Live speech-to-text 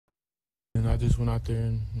just went out there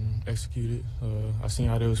and executed. I seen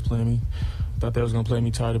how they was playing me. Thought they was going to play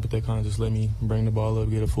me tighter, but they kind of just let me bring the ball up,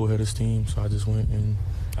 get a full head of steam. So I just went and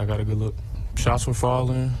I got a good look. Shots were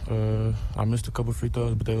falling. I missed a couple free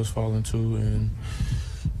throws, but they was falling too. And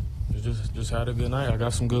just had a good night. I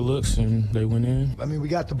got some good looks, and they went in. I mean, we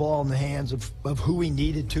got the ball in the hands of who we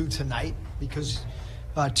needed to tonight because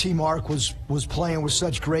Mark was playing with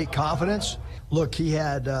such great confidence. Look, he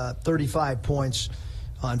had 35 points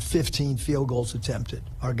on 15 field goals attempted.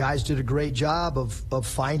 Our guys did a great job of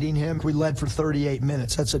finding him. We led for 38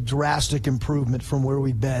 minutes. That's a drastic improvement from where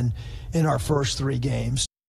we've been in our first 3 games.